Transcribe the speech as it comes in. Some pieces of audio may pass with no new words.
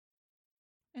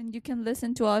And you can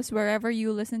listen to us wherever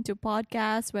you listen to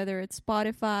podcasts, whether it's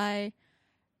Spotify,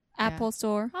 Yeah. Apple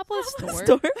Store. Apple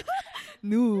Store.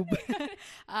 Noob.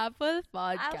 Apple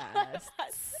Podcasts.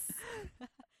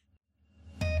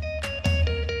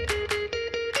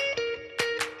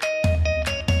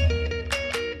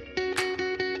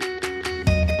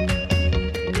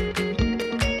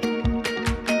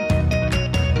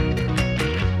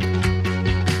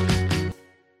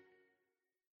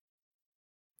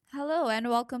 Hello and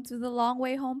welcome to the Long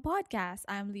Way Home podcast.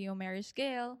 I'm Leo Marish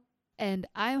Gale. And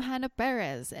I'm Hannah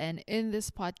Perez, and in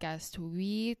this podcast,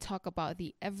 we talk about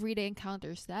the everyday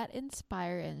encounters that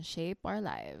inspire and shape our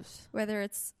lives. Whether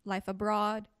it's life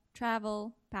abroad,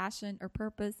 travel, passion, or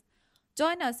purpose,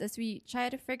 join us as we try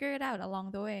to figure it out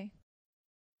along the way.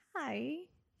 Hi.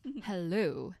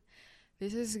 Hello.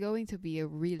 This is going to be a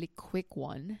really quick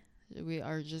one. We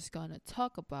are just going to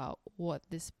talk about what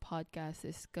this podcast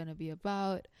is going to be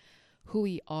about, who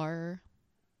we are,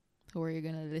 who are you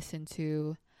going to listen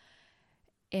to,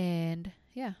 and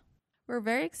yeah. We're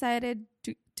very excited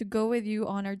to go with you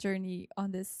on our journey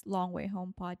on this Long Way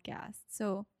Home podcast.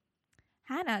 So,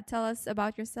 Hannah, tell us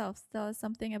about yourself. Tell us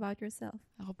something about yourself.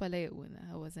 Ako pala yung una.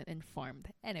 I wasn't informed.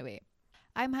 Anyway,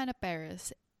 I'm Hannah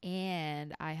Perez,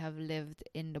 and I have lived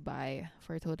in Dubai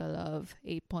for a total of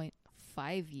 8.5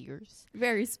 years.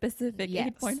 Very specific,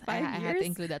 Yes, 8.5 I years. had to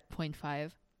include that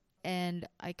 0.5. And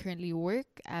I currently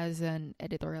work as an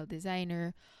editorial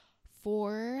designer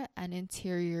for an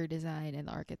interior design and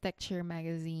architecture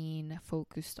magazine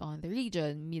focused on the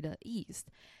region, Middle East.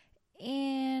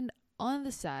 And on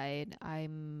the side,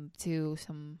 I'm do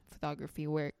some photography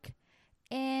work.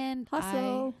 And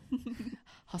Hustle.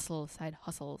 side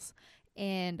hustles.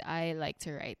 And I like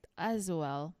to write as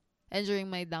well. And during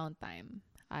my downtime,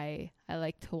 I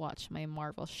like to watch my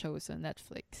Marvel shows on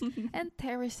Netflix and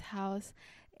Terrace House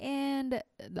and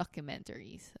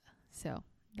documentaries. So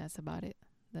that's about it.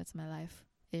 That's my life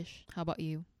ish. How about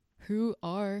you? Who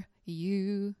are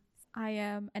you? I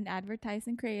am an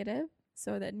advertising creative.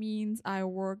 So that means I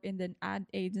work in an ad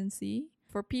agency.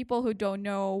 For people who don't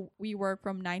know, we work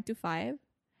from 9 to 5.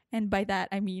 And by that,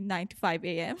 I mean 9 to 5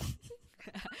 a.m.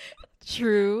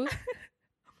 True.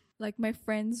 Like my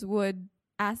friends would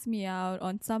ask me out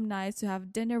on some nights to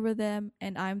have dinner with them.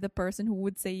 And I'm the person who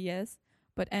would say yes,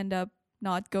 but end up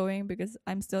not going because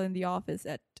I'm still in the office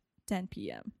at 10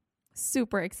 p.m.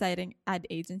 Super exciting ad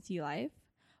agency life.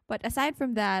 But aside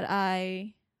from that,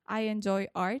 I enjoy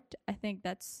art. I think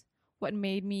that's what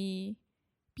made me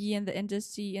be in the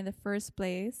industry in the first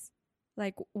place.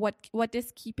 Like what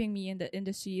is keeping me in the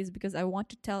industry is because I want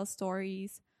to tell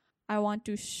stories. I want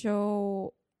to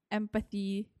show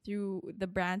empathy through the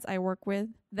brands I work with.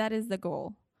 That is the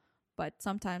goal. But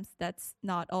sometimes that's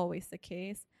not always the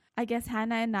case. I guess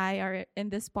Hannah and I are in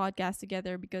this podcast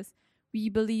together because we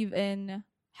believe in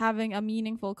having a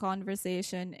meaningful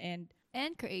conversation and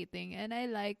creating. And I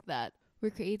like that we're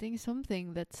creating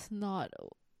something that's not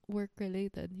work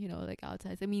related, like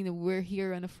outside. I mean, we're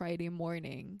here on a Friday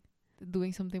morning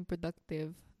doing something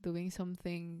productive, doing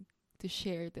something to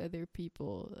share to other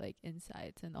people, like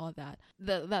insights and all that.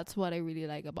 That's what I really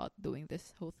like about doing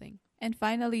this whole thing. And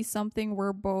finally, something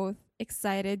we're both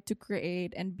excited to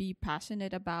create and be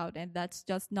passionate about. And that's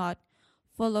just not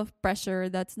full of pressure,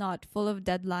 that's not full of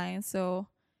deadlines. So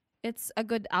it's a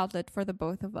good outlet for the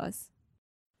both of us.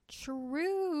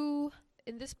 True.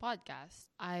 In this podcast,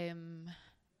 I'm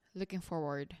looking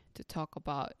forward to talk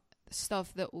about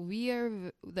stuff that we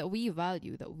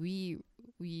value, that we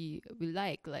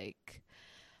like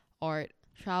art,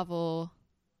 travel,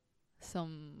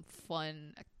 some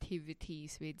fun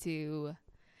activities we do,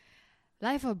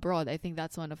 life abroad. I think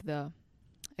that's one of the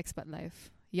expat life,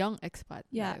 young expat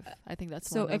life. I think that's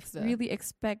so one of the really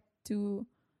expect to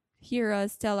hear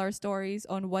us tell our stories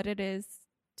on what it is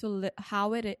to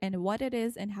how it and what it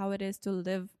is and how it is to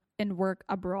live and work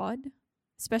abroad,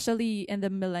 especially in the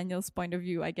millennials' point of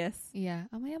view, I guess. Yeah,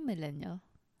 am I a millennial?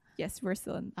 Yes, we're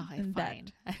still in Fine.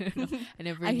 that. I don't know. I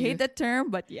never. I knew. hate the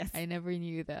term, but yes. I never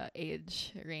knew the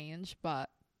age range, but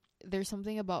there's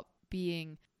something about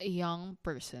being a young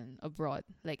person abroad.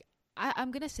 Like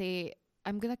I'm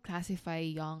gonna classify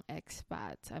young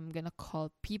expats. I'm gonna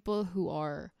call people who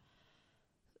are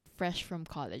fresh from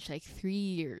college, like 3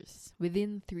 years,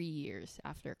 within 3 years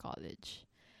after college,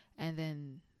 and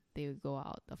then they would go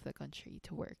out of the country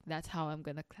to work. That's how I'm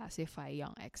gonna classify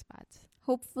young expats.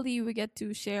 Hopefully we get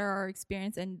to share our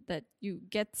experience and that you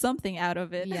get something out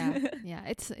of it. Yeah.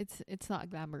 It's not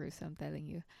glamorous, I'm telling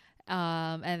you.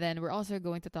 And then we're also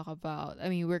going to talk about,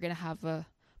 we're gonna have a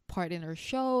part in our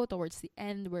show towards the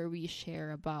end where we share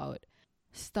about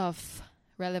stuff,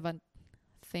 relevant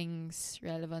things,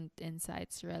 relevant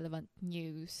insights, relevant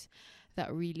news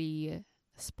that really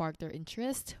sparked our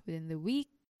interest within the week.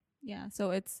 Yeah,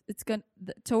 so it's going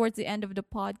towards the end of the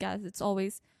podcast, it's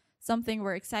always something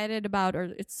we're excited about,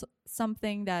 or it's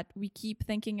something that we keep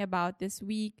thinking about this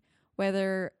week,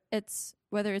 whether it's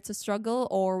a struggle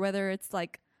or whether it's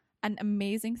like an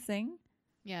amazing thing.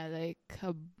 Yeah, like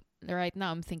right now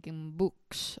I'm thinking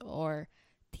books or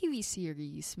TV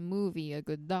series, movie, a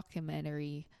good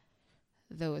documentary,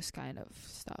 those kind of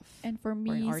stuff. And for Or an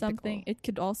me, something, article. it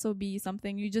could also be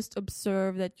something you just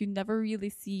observe that you never really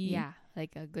see. Yeah,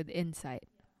 like a good insight.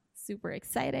 Super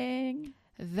exciting.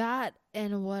 That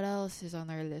and what else is on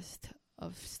our list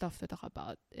of stuff to talk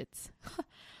about? It's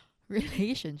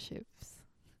relationships.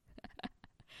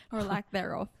 Or lack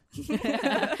thereof. Ding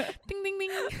ding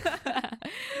ding.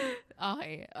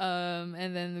 Okay.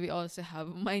 And then we also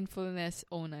have mindfulness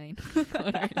 09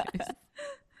 on our list.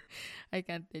 I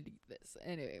can't delete this.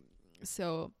 Anyway,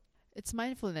 so it's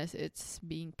mindfulness, it's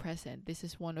being present. This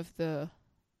is one of the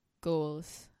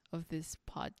goals of this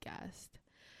podcast.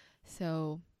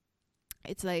 So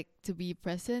it's like to be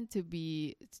present,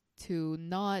 to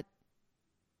not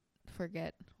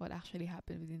forget what actually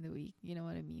happened within the week. You know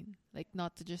what I mean? Like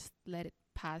not to just let it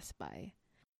pass by.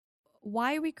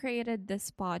 Why we created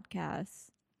this podcast.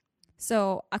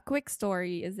 So a quick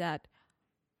story is that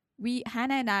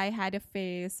Hannah and I had a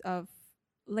phase of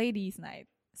ladies' night.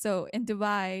 So in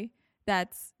Dubai,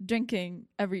 that's drinking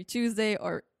every Tuesday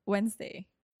or Wednesday.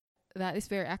 That is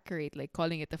very accurate, like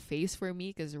calling it a phase for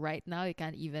me, because right now you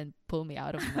can't even pull me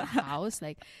out of my house.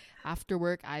 Like after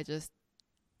work, I just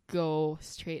go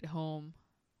straight home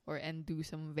and do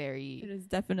some It very... is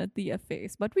definitely a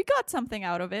phase, but we got something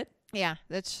out of it. Yeah,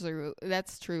 that's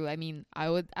true. I mean,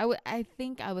 I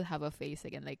think I will have a phase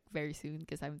again, like very soon,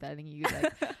 because I'm telling you,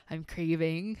 like I'm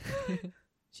craving.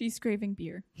 She's craving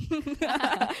beer.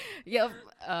 Yep.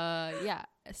 Yeah.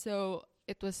 So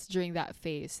it was during that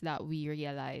phase that we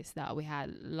realized that we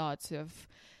had lots of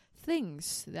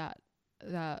things that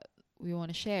we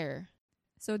want to share.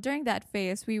 So during that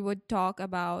phase, we would talk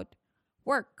about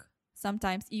work,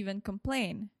 sometimes even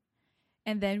complain.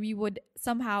 And then we would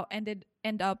somehow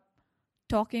end up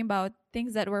talking about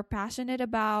things that we're passionate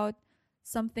about,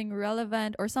 something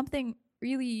relevant or something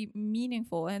really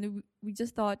meaningful. And we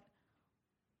just thought,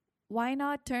 why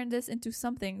not turn this into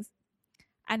something,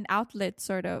 an outlet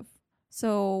sort of.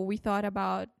 So we thought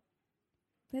about,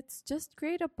 let's just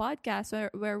create a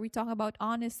podcast where we talk about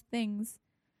honest things.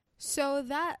 So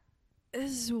that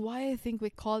is why I think we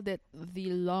called it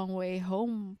the Long Way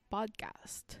Home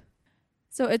podcast.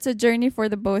 So it's a journey for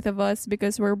the both of us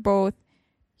because we're both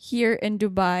here in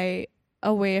Dubai,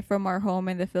 away from our home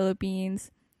in the Philippines.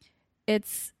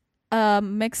 It's a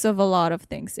mix of a lot of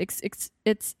things.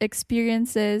 It's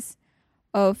experiences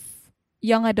of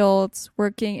young adults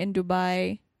working in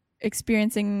Dubai,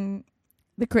 experiencing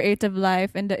the creative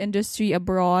life and the industry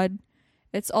abroad.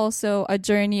 It's also a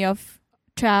journey of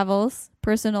travels,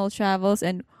 personal travels,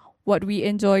 and what we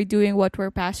enjoy doing, what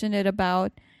we're passionate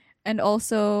about. And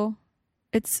also,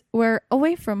 we're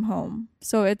away from home,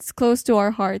 so it's close to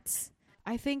our hearts.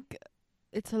 I think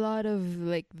it's a lot of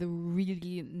like the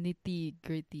really nitty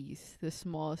gritties, the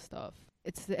small stuff.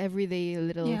 It's the everyday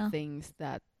little things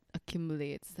that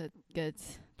accumulates, that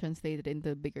gets translated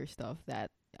into bigger stuff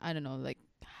that, I don't know, like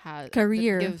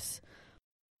Career. that gives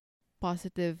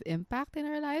positive impact in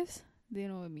our lives. Do you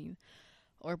know what I mean?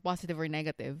 Or positive or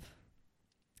negative.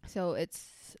 So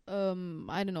it's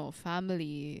I don't know,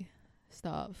 family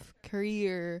stuff,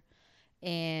 career,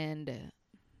 and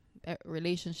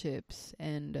relationships,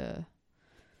 and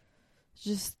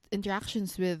just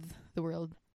interactions with the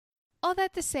world. All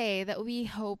that to say that we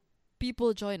hope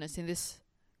people join us in this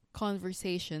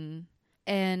conversation,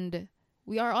 and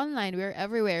we are online, we are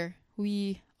everywhere.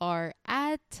 We are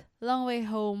at Long Way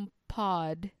Home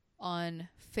Pod on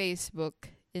Facebook,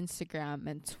 Instagram,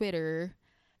 and Twitter.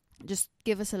 Just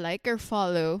give us a like or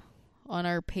follow on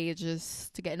our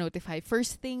pages to get notified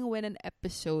first thing when an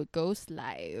episode goes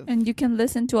live. And you can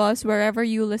listen to us wherever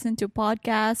you listen to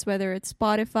podcasts, whether it's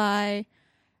Spotify,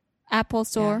 Apple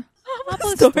Store. Yeah.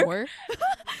 Apple Store.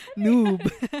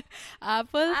 Noob.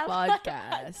 Apple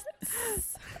Podcasts.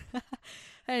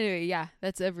 Anyway, yeah,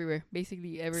 that's everywhere.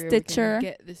 Basically everywhere Stitcher. we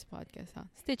can get this podcast on.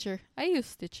 Stitcher. I use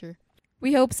Stitcher.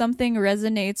 We hope something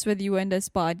resonates with you in this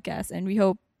podcast, and we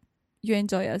hope you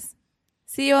enjoy us.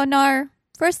 See you on our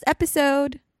first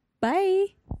episode.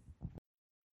 Bye.